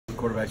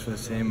quarterbacks for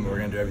this team. We're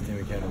going to do everything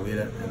we can to lead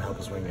it and help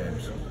us win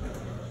games.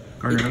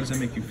 Gardner, how does that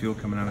make you feel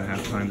coming out at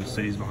halftime? The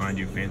city's behind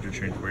you, fans are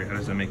cheering for you. How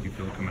does that make you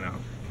feel coming out?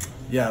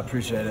 Yeah, I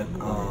appreciate it.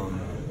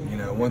 You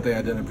know, one thing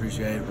I didn't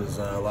appreciate was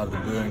a lot of the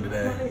booing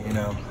today. You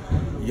know,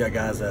 you got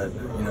guys that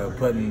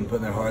putting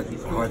their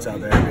hearts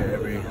out there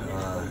every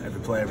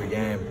play, every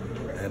game,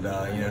 and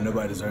you know,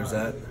 nobody deserves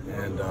that.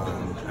 And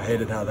I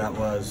hated how that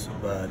was,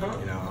 but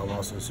you know, I'm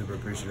also super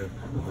appreciative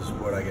of the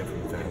support I get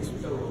from the fans.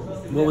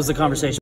 What was the conversation?